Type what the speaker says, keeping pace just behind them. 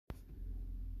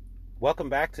Welcome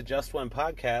back to JustWen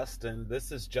podcast, and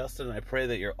this is Justin. I pray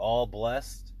that you're all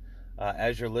blessed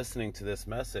as you're listening to this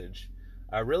message.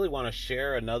 I really want to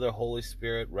share another Holy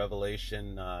Spirit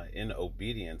revelation in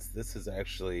obedience. This is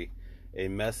actually a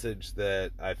message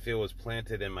that I feel was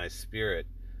planted in my spirit.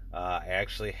 I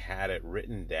actually had it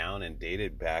written down and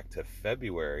dated back to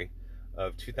February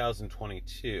of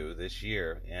 2022, this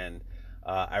year, and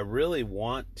I really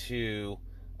want to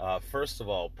first of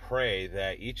all, pray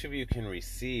that each of you can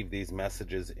receive these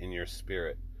messages in your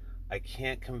spirit. I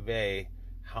can't convey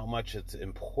how much it's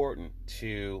important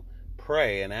to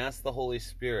pray and ask the Holy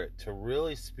Spirit to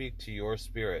really speak to your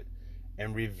spirit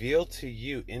and reveal to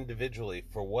you individually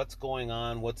for what's going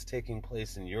on, what's taking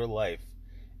place in your life,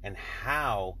 and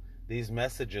how these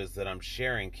messages that I'm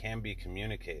sharing can be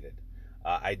communicated.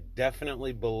 I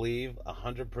definitely believe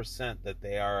 100% that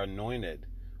they are anointed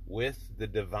with the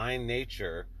divine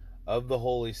nature of the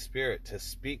Holy Spirit to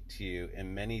speak to you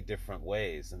in many different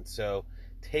ways. And so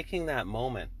taking that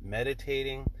moment,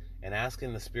 meditating, and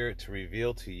asking the Spirit to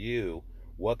reveal to you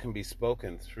what can be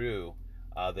spoken through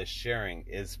this sharing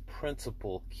is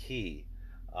principal key.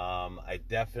 I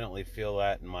definitely feel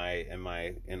that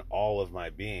in all of my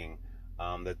being,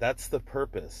 that's the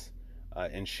purpose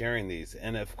in sharing these.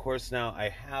 And of course now I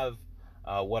have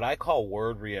what I call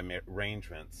word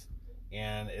rearrangements.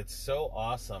 And it's so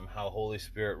awesome how Holy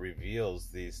Spirit reveals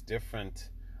these different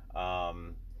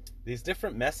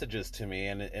messages to me,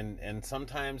 and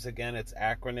sometimes again it's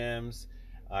acronyms.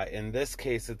 In this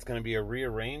case, it's going to be a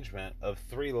rearrangement of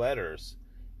 3 letters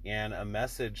and a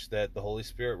message that the Holy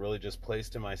Spirit really just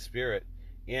placed in my spirit.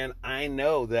 And I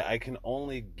know that I can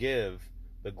only give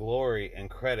the glory and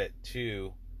credit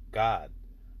to God.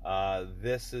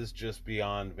 This is just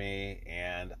beyond me,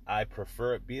 and I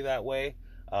prefer it be that way.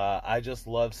 I just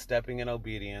love stepping in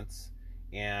obedience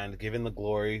and giving the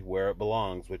glory where it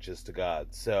belongs, which is to God.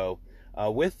 So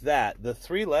with that, the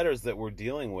 3 letters that we're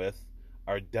dealing with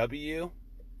are W,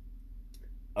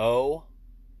 O,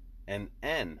 and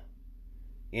N.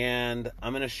 And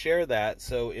I'm going to share that.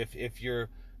 So if you're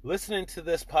listening to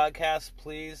this podcast,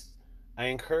 please, I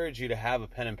encourage you to have a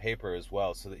pen and paper as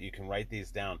well so that you can write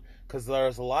these down, because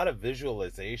there's a lot of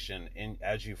visualization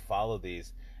as you follow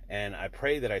these. And I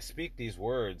pray that I speak these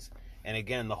words, and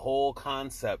again, the whole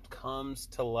concept comes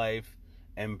to life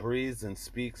and breathes and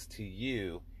speaks to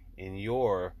you in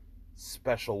your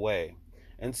special way.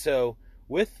 And so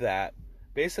with that,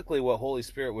 basically what Holy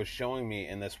Spirit was showing me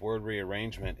in this word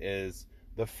rearrangement is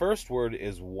the first word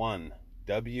is one,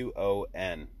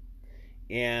 W-O-N.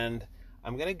 And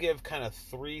I'm going to give kind of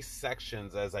 3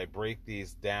 sections as I break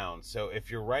these down. So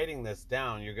if you're writing this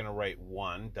down, you're going to write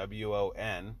one,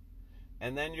 W-O-N.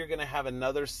 And then you're going to have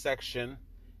another section,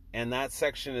 and that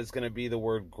section is going to be the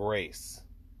word grace.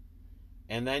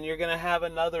 And then you're going to have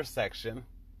another section.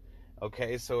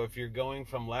 Okay, so if you're going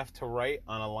from left to right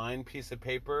on a lined piece of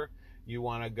paper, you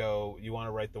want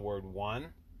to write the word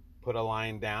one, put a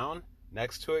line down.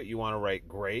 Next to it, you want to write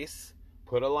grace,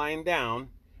 put a line down.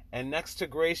 And next to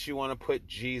grace, you want to put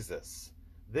Jesus.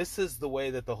 This is the way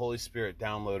that the Holy Spirit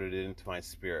downloaded it into my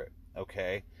spirit,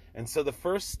 okay? And so the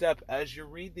first step, as you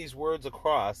read these words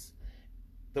across,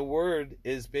 the word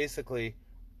is basically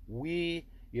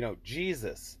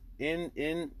Jesus.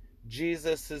 In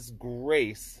Jesus's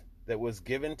grace that was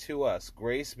given to us,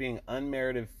 grace being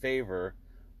unmerited favor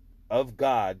of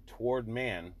God toward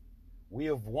man, we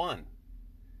have won.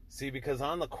 See, because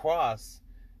on the cross,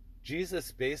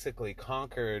 Jesus basically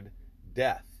conquered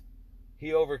death.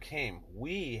 He overcame.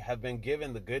 We have been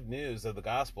given the good news of the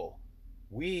gospel.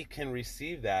 We can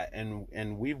receive that,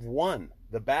 and we've won.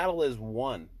 The battle is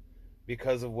won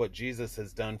because of what Jesus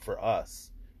has done for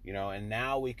us, and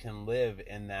now we can live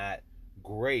in that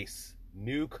grace,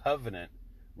 new covenant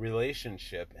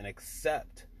relationship, and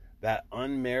accept that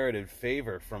unmerited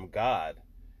favor from God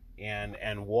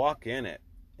and walk in it.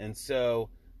 And so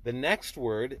the next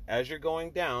word, as you're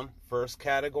going down, first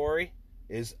category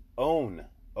is own,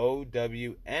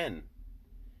 O-W-N.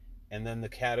 And then the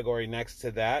category next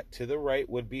to that, to the right,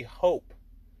 would be hope.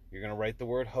 You're going to write the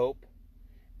word hope.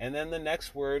 And then the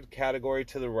next word, category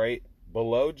to the right,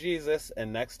 below Jesus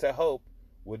and next to hope,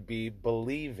 would be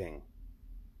believing.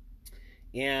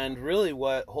 And really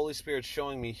what Holy Spirit's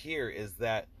showing me here is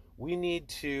that we need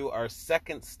to, our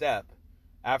second step,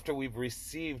 after we've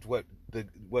received what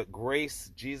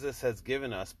grace Jesus has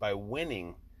given us by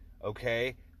winning,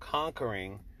 okay,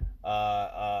 conquering,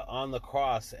 on the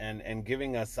cross and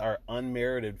giving us our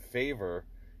unmerited favor,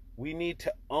 we need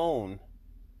to own.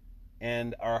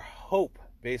 And our hope,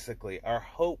 basically, our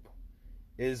hope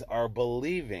is our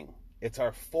believing. It's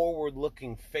our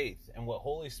forward-looking faith. And what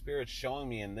Holy Spirit's showing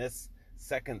me in this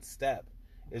second step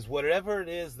is whatever it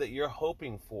is that you're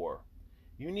hoping for,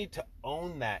 you need to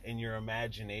own that in your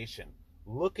imagination.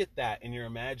 Look at that in your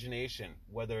imagination,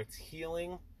 whether it's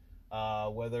healing,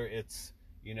 whether it's,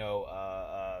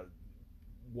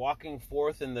 walking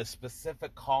forth in the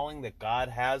specific calling that God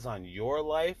has on your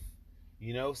life,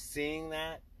 seeing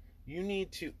that. You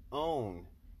need to own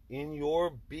in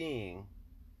your being,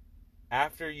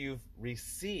 after you've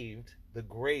received the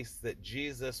grace that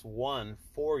Jesus won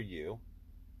for you,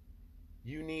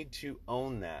 you need to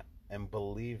own that and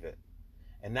believe it.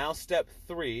 And now step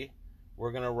 3,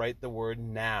 we're going to write the word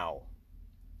now,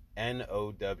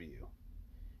 N-O-W.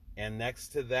 And next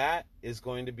to that is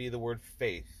going to be the word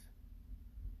faith.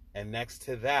 And next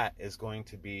to that is going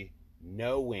to be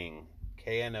knowing,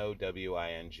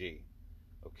 K-N-O-W-I-N-G.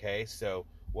 Okay, so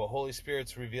what Holy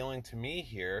Spirit's revealing to me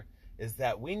here is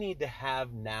that we need to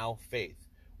have now faith.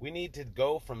 We need to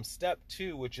go from step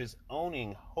 2, which is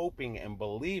owning, hoping, and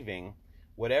believing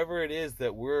whatever it is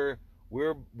that we're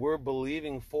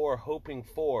believing for, hoping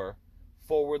for,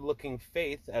 forward-looking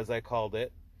faith, as I called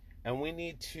it. And we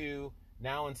need to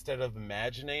now, instead of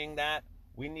imagining that,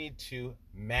 we need to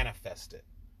manifest it.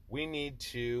 We need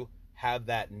to have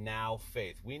that now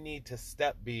faith. We need to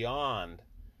step beyond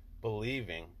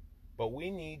believing, but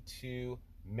we need to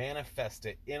manifest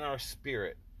it in our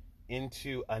spirit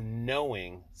into a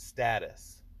knowing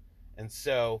status. And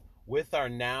so with our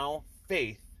now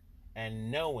faith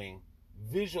and knowing,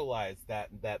 visualize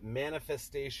that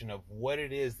manifestation of what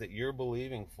it is that you're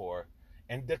believing for,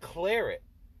 and declare it,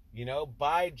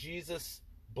 by Jesus'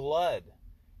 blood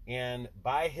and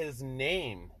by his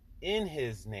name, in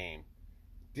his name.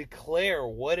 Declare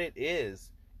what it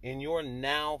is in your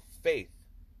now faith.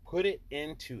 Put it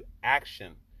into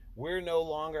action. We're no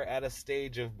longer at a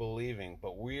stage of believing,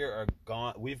 but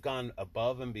we've gone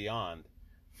above and beyond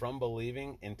from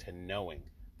believing into knowing.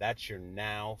 That's your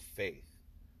now faith.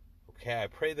 Okay, I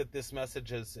pray that this message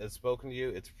has spoken to you.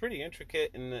 It's pretty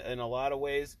intricate in a lot of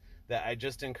ways, that I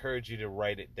just encourage you to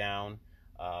write it down.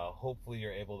 Hopefully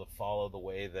you're able to follow the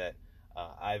way that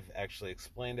I've actually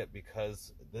explained it,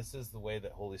 because this is the way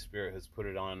that Holy Spirit has put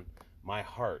it on my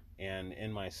heart and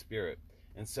in my spirit.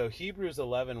 And so Hebrews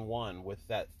 11:1, with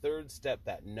that third step,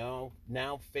 that now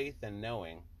faith and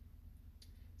knowing,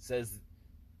 says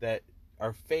that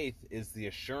our faith is the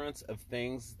assurance of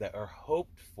things that are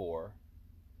hoped for,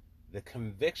 the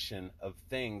conviction of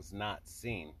things not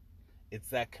seen. It's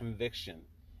that conviction.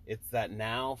 It's that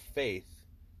now faith,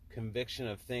 conviction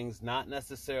of things not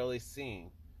necessarily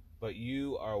seen, but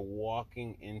you are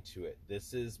walking into it.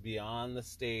 This is beyond the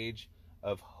stage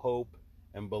of hope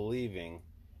and believing,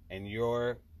 and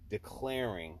you're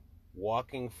declaring,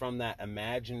 walking from that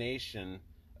imagination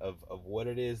of what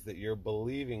it is that you're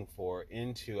believing for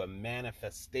into a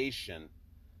manifestation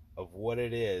of what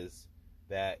it is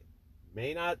that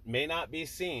may not be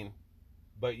seen,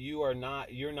 but you're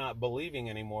not believing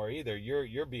anymore either.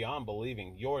 You're beyond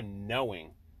believing. You're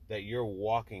knowing that you're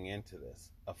walking into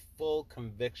this, a full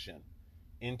conviction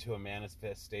into a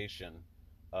manifestation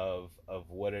of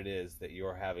what it is that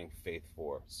you're having faith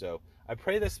for. So I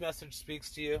pray this message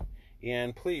speaks to you,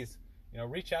 and please,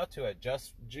 reach out to it.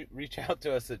 Reach out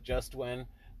to us at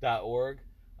JustWen.org.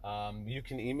 You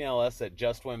can email us at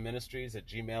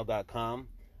JustWenMinistries@gmail.com.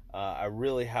 I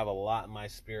really have a lot in my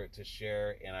spirit to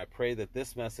share, and I pray that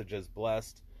this message is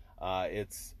blessed.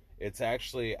 It's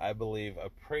actually, I believe, a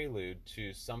prelude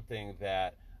to something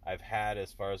that I've had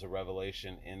as far as a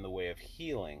revelation in the way of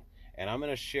healing. And I'm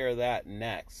going to share that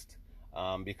next,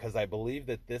 because I believe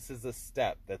that this is a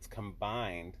step that's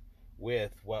combined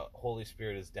with what Holy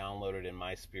Spirit has downloaded in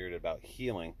my spirit about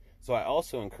healing. So I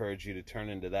also encourage you to tune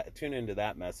into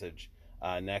that message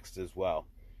next as well.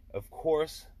 Of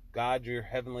course, God, your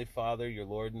Heavenly Father, your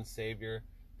Lord and Savior,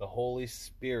 the Holy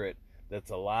Spirit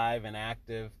that's alive and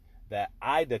active, that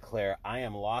I declare I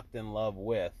am locked in love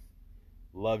with,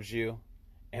 loves you,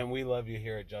 and we love you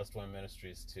here at Just One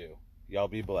Ministries too. Y'all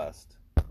be blessed.